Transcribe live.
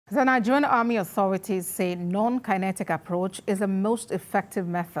The Nigerian Army authorities say non-kinetic approach is the most effective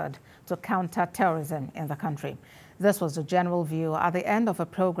method to counter terrorism in the country. This was the general view at the end of a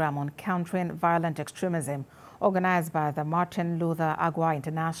program on countering violent extremism organized by the Martin Luther Agwai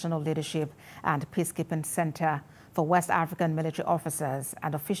International Leadership and Peacekeeping Center for West African military officers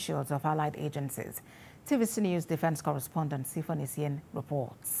and officials of allied agencies. TVC News defense correspondent Sifon Isien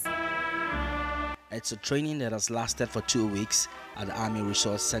reports. It's a training that has lasted for 2 weeks at the Army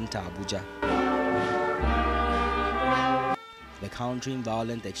Resource Center, Abuja. The Countering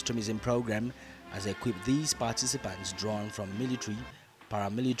Violent Extremism program has equipped these participants drawn from military,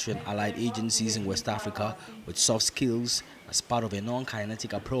 paramilitary and allied agencies in West Africa with soft skills as part of a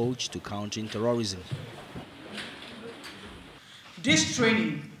non-kinetic approach to countering terrorism. This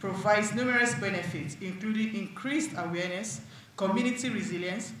training provides numerous benefits, including increased awareness, community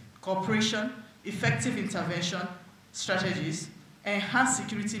resilience, cooperation, effective intervention strategies, enhanced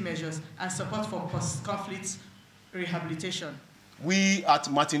security measures, and support for post-conflict rehabilitation. We at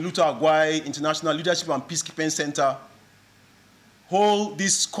Martin Luther Agwai International Leadership and Peacekeeping Center hold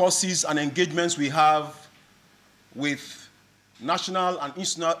these courses and engagements we have with national and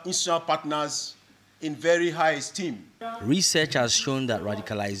international partners in very high esteem. Research has shown that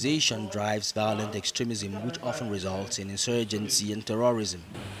radicalization drives violent extremism, which often results in insurgency and terrorism.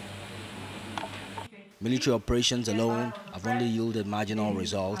 Military operations alone have only yielded marginal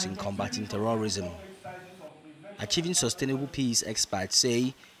results in combating terrorism. Achieving sustainable peace, experts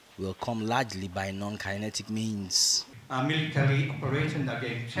say, will come largely by non-kinetic means. Military operations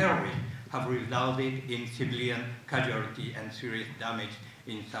against terrorists have resulted in civilian casualty and serious damage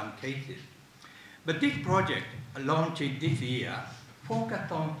in some cases. But this project, launched this year,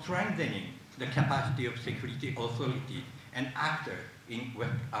 focused on strengthening the capacity of security authorities and actors in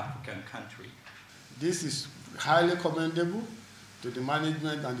West African countries. This is highly commendable to the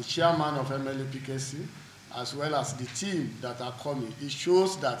management and the chairman of MLPKC, as well as the team that are coming. It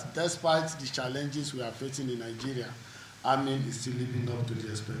shows that despite the challenges we are facing in Nigeria, Army is still living up to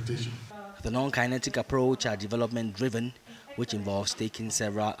the expectation. The non-kinetic approach are development-driven, which involves taking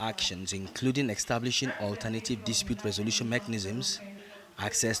several actions, including establishing alternative dispute resolution mechanisms,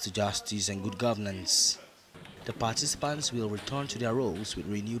 access to justice and good governance. The participants will return to their roles with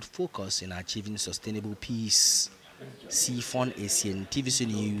renewed focus in achieving sustainable peace. Sifon Isien, TVC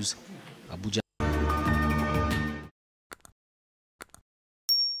News, Abuja.